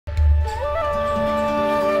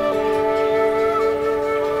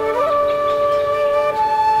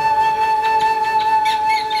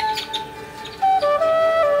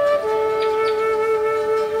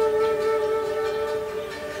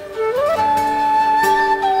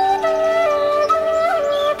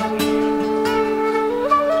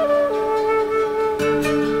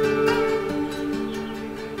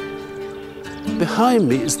Behind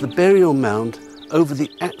me is the burial mound over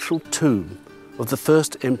the actual tomb of the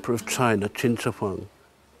first emperor of China, Huang.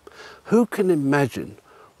 Who can imagine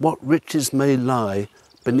what riches may lie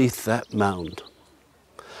beneath that mound?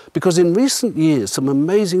 Because in recent years, some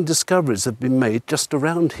amazing discoveries have been made just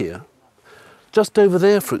around here. Just over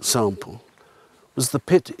there, for example, was the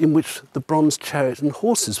pit in which the bronze chariot and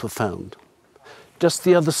horses were found. Just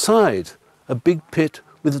the other side, a big pit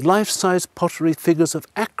with life-size pottery figures of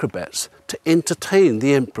acrobats to entertain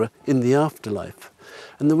the emperor in the afterlife.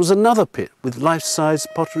 And there was another pit with life-size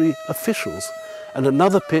pottery officials and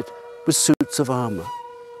another pit with suits of armour.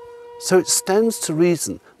 So it stands to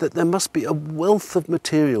reason that there must be a wealth of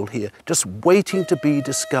material here just waiting to be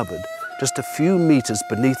discovered, just a few metres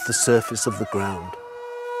beneath the surface of the ground.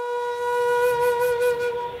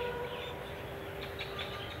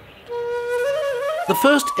 The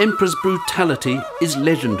first emperor's brutality is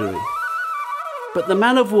legendary, but the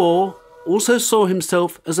man of war also saw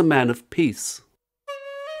himself as a man of peace.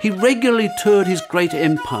 He regularly toured his great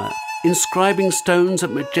empire, inscribing stones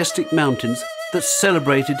at majestic mountains that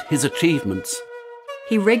celebrated his achievements.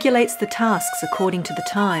 He regulates the tasks according to the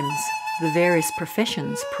times. The various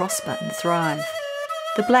professions prosper and thrive.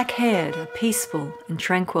 The black-haired are peaceful and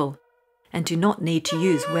tranquil, and do not need to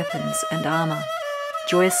use weapons and armour.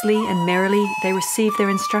 Joyously and merrily they receive their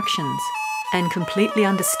instructions, and completely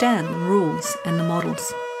understand the rules and the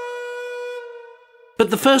models. But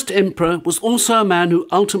the first emperor was also a man who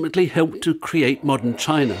ultimately helped to create modern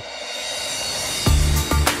China.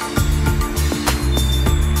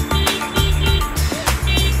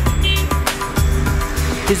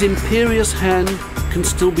 His imperious hand can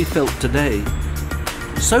still be felt today.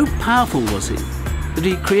 So powerful was he that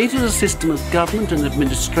he created a system of government and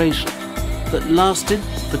administration that lasted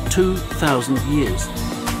for 2,000 years.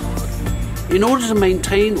 In order to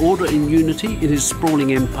maintain order and unity in his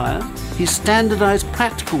sprawling empire, he standardized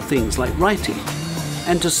practical things like writing,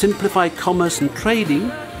 and to simplify commerce and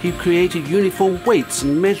trading, he created uniform weights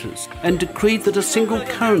and measures, and decreed that a single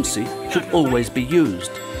currency should always be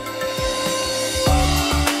used.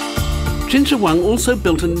 Huang also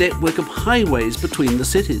built a network of highways between the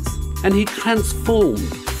cities, and he transformed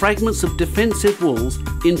fragments of defensive walls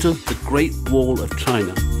into the Great Wall of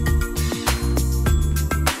China.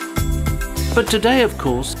 But today, of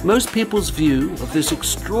course, most people's view of this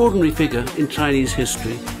extraordinary figure in Chinese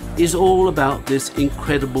history is all about this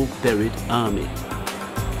incredible buried army.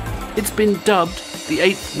 It's been dubbed the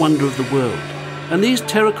eighth wonder of the world, and these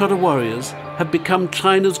terracotta warriors have become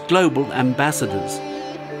China's global ambassadors.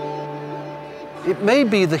 It may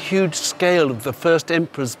be the huge scale of the first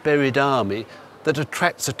emperor's buried army that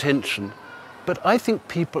attracts attention, but I think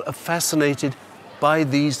people are fascinated by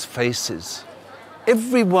these faces.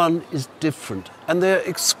 Everyone is different, and they're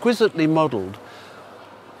exquisitely modelled.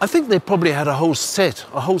 I think they probably had a whole set,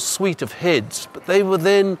 a whole suite of heads, but they were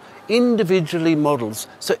then individually models,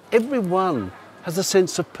 so everyone has a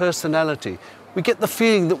sense of personality. We get the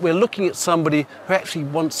feeling that we're looking at somebody who actually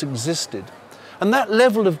once existed. And that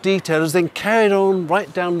level of detail is then carried on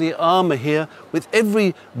right down the armour here, with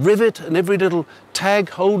every rivet and every little tag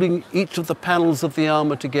holding each of the panels of the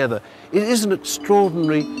armour together. It is an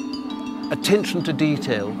extraordinary attention to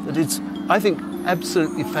detail that is, I think,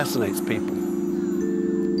 absolutely fascinates people.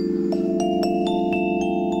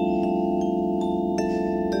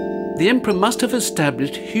 The emperor must have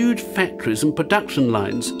established huge factories and production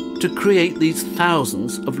lines to create these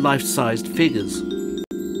thousands of life-sized figures.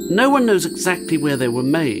 No one knows exactly where they were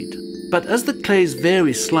made, but as the clays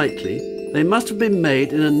vary slightly, they must have been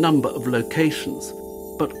made in a number of locations,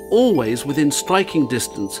 but always within striking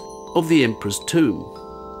distance of the emperor's tomb.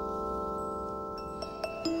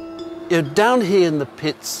 You're down here in the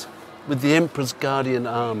pits with the emperor's guardian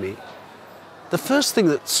army. The first thing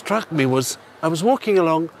that struck me was I was walking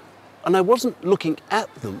along and I wasn't looking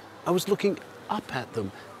at them, I was looking up at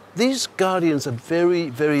them. These guardians are very,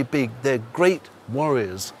 very big. They're great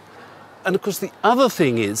warriors. And of course the other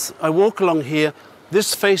thing is, I walk along here,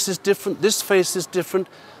 this face is different, this face is different.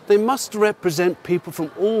 They must represent people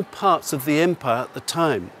from all parts of the empire at the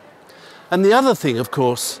time. And the other thing, of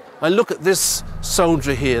course, I look at this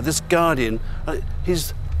soldier here, this guardian,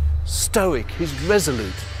 he's stoic, he's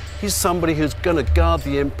resolute. He's somebody who's going to guard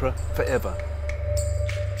the emperor forever.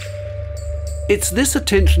 It's this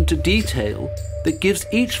attention to detail that gives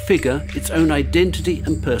each figure its own identity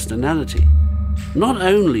and personality. Not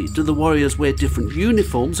only do the warriors wear different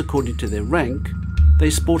uniforms according to their rank, they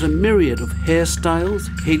sport a myriad of hairstyles,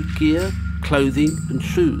 headgear, clothing and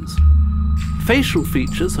shoes. Facial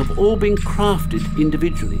features have all been crafted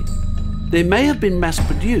individually. They may have been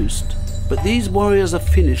mass-produced, but these warriors are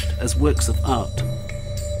finished as works of art.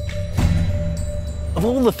 Of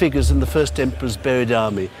all the figures in the first emperor's buried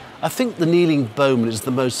army, I think the kneeling bowman is the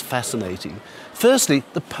most fascinating. Firstly,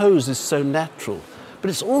 the pose is so natural, but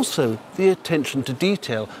it's also the attention to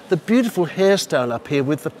detail, the beautiful hairstyle up here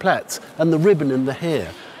with the plaits and the ribbon in the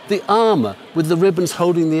hair, the armour with the ribbons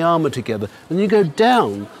holding the armour together, and you go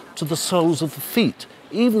down to the soles of the feet.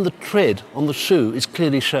 Even the tread on the shoe is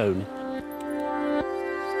clearly shown.